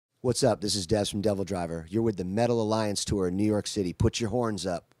What's up? This is Dez from DevilDriver. You're with the METALLIANCE Tour in New York City. Put your horns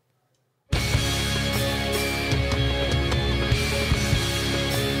up. We're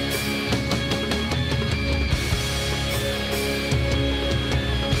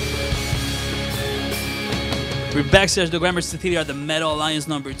backstage at the Gramercy Theatre at the METALLIANCE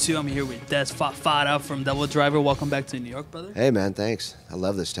 #2. I'm here with Dez Fafara from DevilDriver. Welcome back to New York, brother. Hey, man, thanks. I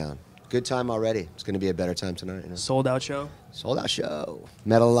love this town. Good time already. It's going to be a better time tonight. You know? Sold out show. Sold out show.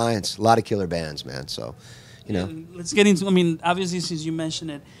 METALLIANCE. A lot of killer bands, man. So, you know. Let's get into, I mean, obviously, since you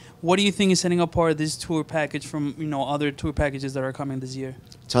mentioned it, what do you think is setting apart this tour package from, you know, other tour packages that are coming this year?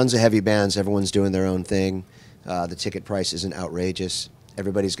 Tons of heavy bands. Everyone's doing their own thing. The ticket price isn't outrageous.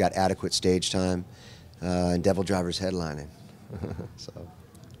 Everybody's got adequate stage time. And DevilDriver's headlining. So.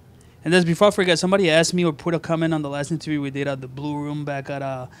 And that's before I forget, somebody asked me or put a comment on the last interview we did at the Blue Room back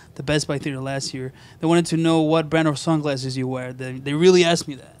at the Best Buy Theater last year. They wanted to know what brand of sunglasses you wear. They really asked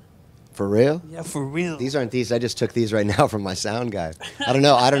me that. For real? Yeah, for real. These aren't these. I just took these right now from my sound guy. I don't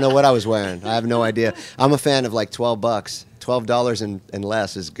know. I don't know what I was wearing. I have no idea. I'm a fan of like $12. $12 and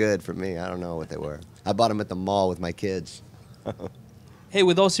less is good for me. I don't know what they were. I bought them at the mall with my kids. Hey,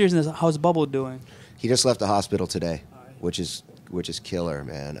 with all seriousness, how's Bubble doing? He just left the hospital today, which is killer,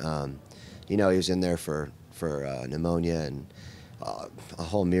 man. You know, he was in there for pneumonia and a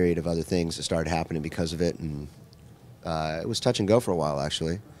whole myriad of other things that started happening because of it, and it was touch and go for a while,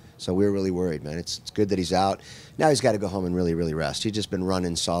 actually. So we were really worried, man. It's good that he's out. Now he's got to go home and really, really rest. He's just been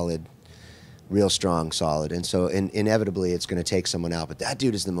running solid, real strong, solid, and so inevitably it's going to take someone out. But that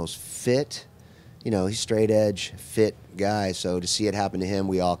dude is the most fit. You know, he's straight edge, fit guy. So to see it happen to him,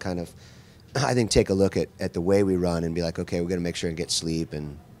 we all kind of, I think, take a look at the way we run and be like, okay, we're going to make sure and get sleep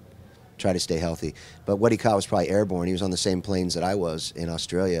and try to stay healthy. But what he caught was probably airborne. He was on the same planes that I was in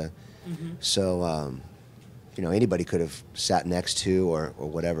Australia. Mm-hmm. So, you know, anybody could have sat next to or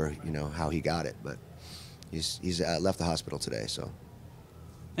whatever, you know, how he got it. But he's left the hospital today, so.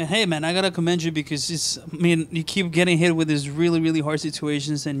 And hey, man, I got to commend you because I mean, you keep getting hit with these really, really hard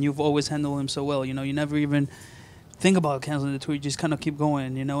situations and you've always handled them so well. You know, you never even think about canceling the tour, you just kind of keep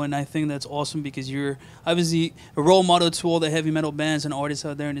going, you know, and I think that's awesome because you're obviously a role model to all the heavy metal bands and artists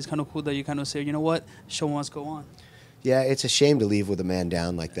out there, and it's kind of cool that you kind of say, you know what, show must go on. Yeah, it's a shame to leave with a man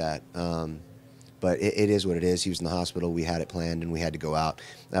down like that, but it is what it is. He was in the hospital, we had it planned, and we had to go out.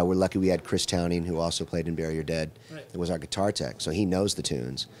 We're lucky we had Chris Towning, who also played in Bury Your Dead. Right. It was our guitar tech, so he knows the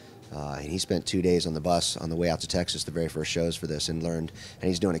tunes. And he spent 2 days on the bus on the way out to Texas, the very first shows for this, and learned, and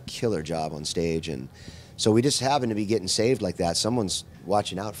he's doing a killer job on stage. And so we just happen to be getting saved like that. Someone's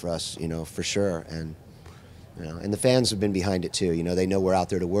watching out for us, you know, for sure. And, you know, and the fans have been behind it too. You know, they know we're out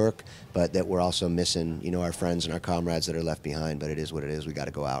there to work, but that we're also missing, you know, our friends and our comrades that are left behind. But it is what it is. We got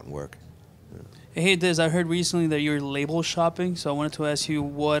to go out and work. Yeah. Hey, Dez, I heard recently that you're label shopping, so I wanted to ask you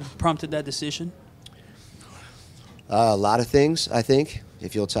what prompted that decision. A lot of things, I think,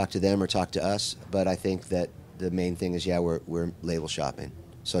 if you'll talk to them or talk to us. But I think that the main thing is, yeah, we're label shopping.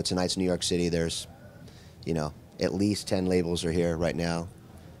 So tonight's New York City. There's, you know, at least 10 labels are here right now.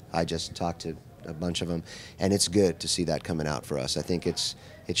 I just talked to a bunch of them, and it's good to see that coming out for us. I think it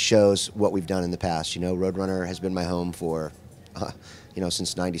shows what we've done in the past. You know, Roadrunner has been my home for, you know,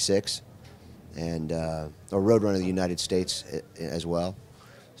 since '96, and or Roadrunner the United States as well.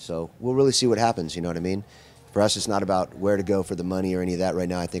 So we'll really see what happens. You know what I mean? For us, it's not about where to go for the money or any of that right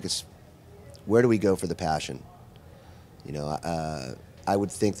now. I think it's where do we go for the passion. You know, I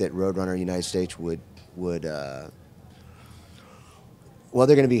would think that Roadrunner United States would well,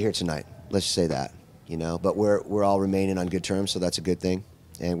 they're going to be here tonight. Let's just say that, you know. But we're all remaining on good terms, so that's a good thing,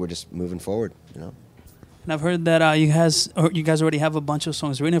 and we're just moving forward, you know. And I've heard that you guys already have a bunch of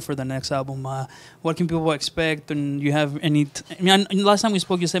songs written for the next album. What can people expect? And you have any? I mean, last time we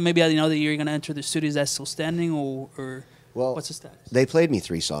spoke, you said maybe at the end of the year you're going to enter the studio. Is that still standing, or well, what's the status? They played me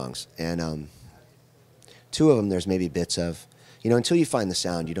 3 songs, and 2 of them there's maybe bits of. You know, until you find the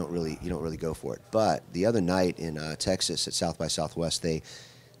sound, you don't really go for it. But the other night in Texas at South by Southwest, they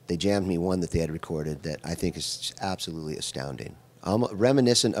jammed me one that they had recorded that I think is absolutely astounding.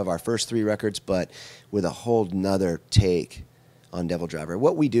 Reminiscent of our first 3 records, but with a whole nother take on DevilDriver.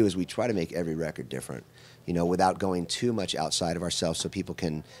 What we do is we try to make every record different, you know, without going too much outside of ourselves, so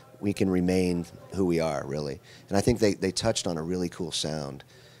we can remain who we are, really. And I think they touched on a really cool sound.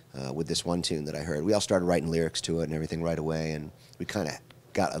 With this one tune that I heard. We all started writing lyrics to it and everything right away, and we kind of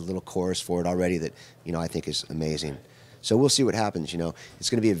got a little chorus for it already that, you know, I think is amazing. So we'll see what happens, you know. It's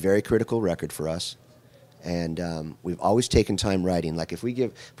going to be a very critical record for us, and we've always taken time writing. Like if we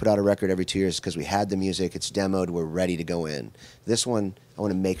put out a record every 2 years because we had the music, it's demoed, we're ready to go in. This one, I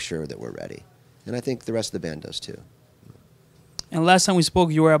want to make sure that we're ready. And I think the rest of the band does too. And last time we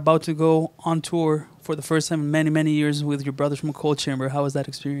spoke, you were about to go on tour for the first time in many, many years with your brothers from Coal Chamber. How was that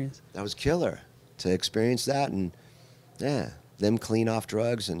experience? That was killer to experience that, and yeah, them clean off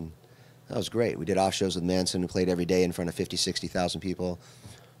drugs, and that was great. We did off shows with Manson, who played every day in front of 50, 60,000 people.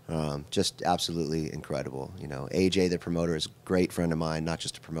 Just absolutely incredible. You know, AJ, the promoter, is a great friend of mine, not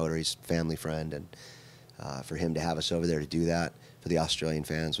just a promoter, he's a family friend, and for him to have us over there to do that for the Australian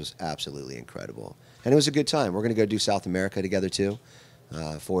fans was absolutely incredible. And it was a good time. We're going to go do South America together too,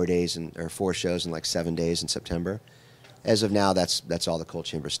 4 days or 4 shows in like 7 days in September. As of now, that's all the Coal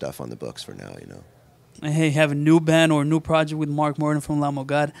Chamber stuff on the books for now, you know. And hey, you have a new band or a new project with Mark Morton from Lamb of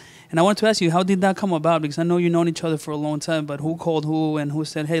God. And I want to ask you, how did that come about? Because I know you've known each other for a long time, but who called who and who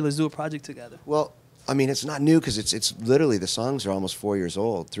said, hey, let's do a project together? Well, I mean, it's not new because it's literally, the songs are almost 4 years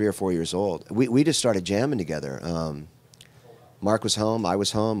old, 3 or 4 years old. We just started jamming together. Mark was home, I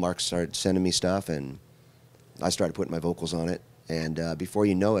was home. Mark started sending me stuff, and I started putting my vocals on it. And before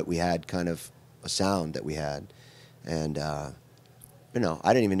you know it, we had kind of a sound that we had. And, you know,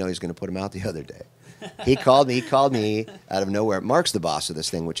 I didn't even know he was going to put them out the other day. He called me out of nowhere. Mark's the boss of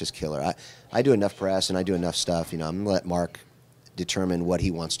this thing, which is killer. I do enough press and I do enough stuff. You know, I'm going to let Mark determine what he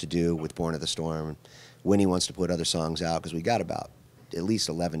wants to do with Born of the Storm, when he wants to put other songs out, because we got about at least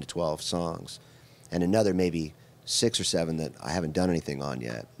 11 to 12 songs, and another maybe 6 or 7 that I haven't done anything on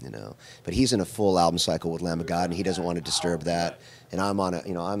yet, you know. But he's in a full album cycle with Lamb of God, and he doesn't want to disturb that. And I'm on a,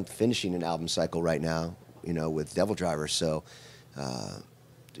 you know, I'm finishing an album cycle right now, you know, with DevilDriver, so,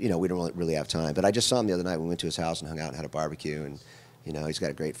 you know, we don't really have time. But I just saw him the other night. We went to his house and hung out and had a barbecue, and, you know, he's got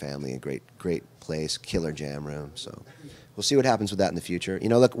a great family, a great place, killer jam room, so we'll see what happens with that in the future. You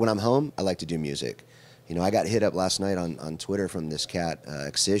know, look, when I'm home, I like to do music. You know, I got hit up last night on Twitter from this cat,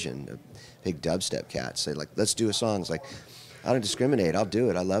 Excision, a big dubstep cat, say, like, let's do a song. It's like, I don't discriminate. I'll do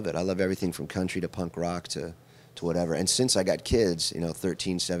it. I love it. I love everything from country to punk rock to whatever. And since I got kids, you know,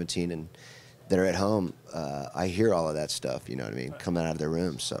 13, 17, and that are at home, I hear all of that stuff, you know what I mean, coming out of their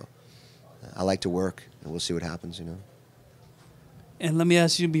rooms. So I like to work, and we'll see what happens, you know. And let me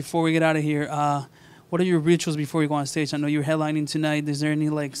ask you, before we get out of here, what are your rituals before you go on stage? I know you're headlining tonight. Is there any,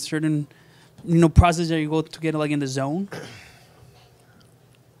 like, certain, you know, process that you go to get, like, in the zone?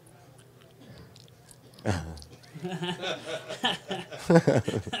 Any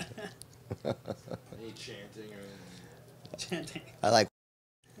chanting or Chanting. I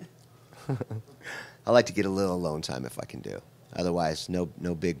like to get a little alone time if I can do. Otherwise, no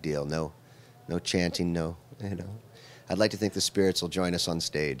big deal. No chanting. No, you know. I'd like to think the spirits will join us on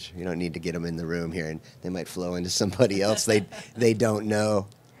stage. You don't need to get them in the room here, and they might flow into somebody else they don't know.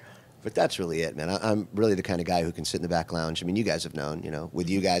 But that's really it, man. I'm really the kind of guy who can sit in the back lounge. I mean, you guys have known, you know, with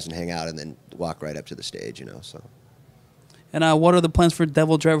you guys and hang out and then walk right up to the stage, you know. So. And what are the plans for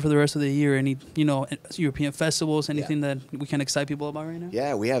DevilDriver for the rest of the year? Any, you know, European festivals, anything that we can excite people about right now?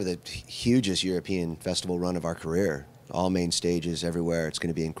 Yeah, we have the hugest European festival run of our career. All main stages, everywhere. It's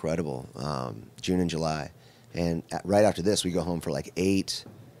going to be incredible. June and July. And right after this, we go home for like 8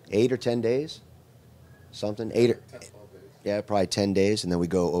 or 10 days, something. 8 or, yeah, probably 10 days, and then we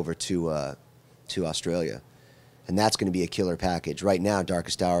go over to Australia. And that's going to be a killer package. Right now,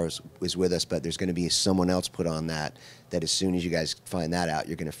 Darkest Hour is with us, but there's going to be someone else put on that as soon as you guys find that out,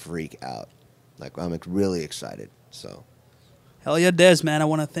 you're going to freak out. Like, I'm really excited, so. Hell yeah, Dez, man. I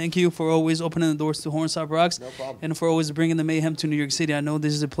want to thank you for always opening the doors to Hornsop Rocks. No problem. And for always bringing the mayhem to New York City. I know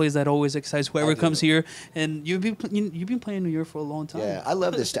this is a place that always excites whoever comes here. And you've been playing in New York for a long time. Yeah, I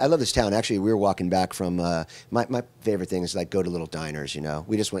love this. I love this town. Actually, we were walking back from my favorite thing is like go to little diners. You know,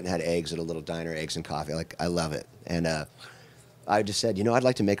 we just went and had eggs at a little diner, eggs and coffee. Like, I love it. And I just said, you know, I'd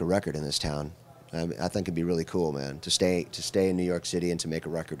like to make a record in this town. I think it'd be really cool, man. To stay in New York City and to make a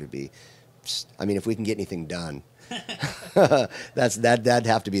record would be. I mean, if we can get anything done. That'd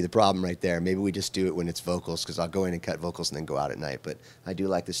have to be the problem right there. Maybe we just do it when it's vocals, because I'll go in and cut vocals and then go out at night. But I do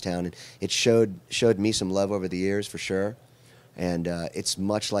like this town, and it showed me some love over the years for sure. And it's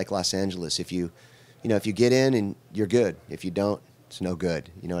much like Los Angeles. If you get in and you're good. If you don't, it's no good.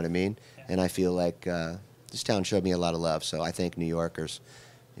 You know what I mean? And I feel like this town showed me a lot of love. So I thank New Yorkers.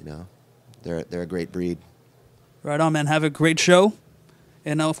 You know, they're a great breed. Right on, man. Have a great show.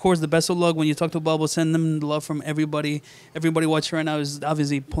 And of course, the best of luck when you talk to Bubble. Send them the love from everybody. Everybody watching right now is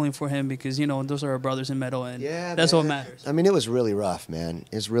obviously pulling for him because, you know, those are our brothers in metal, and yeah, that's what matters. I mean, it was really rough, man.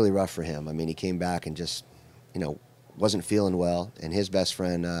 It was really rough for him. I mean, he came back and just, you know, wasn't feeling well. And his best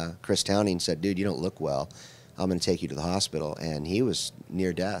friend, Chris Towning, said, dude, you don't look well. I'm going to take you to the hospital. And he was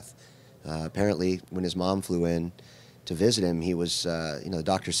near death. Apparently, when his mom flew in to visit him, he was, you know, the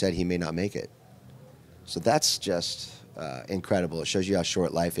doctor said he may not make it. So that's just... incredible. It shows you how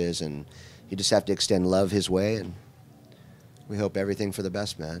short life is, and you just have to extend love his way, and We hope everything for the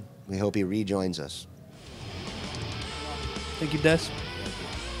best, man. We hope he rejoins us. Thank you, Des.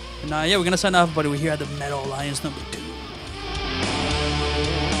 And yeah, we're gonna sign off, buddy. We're here at the Metal Alliance #2.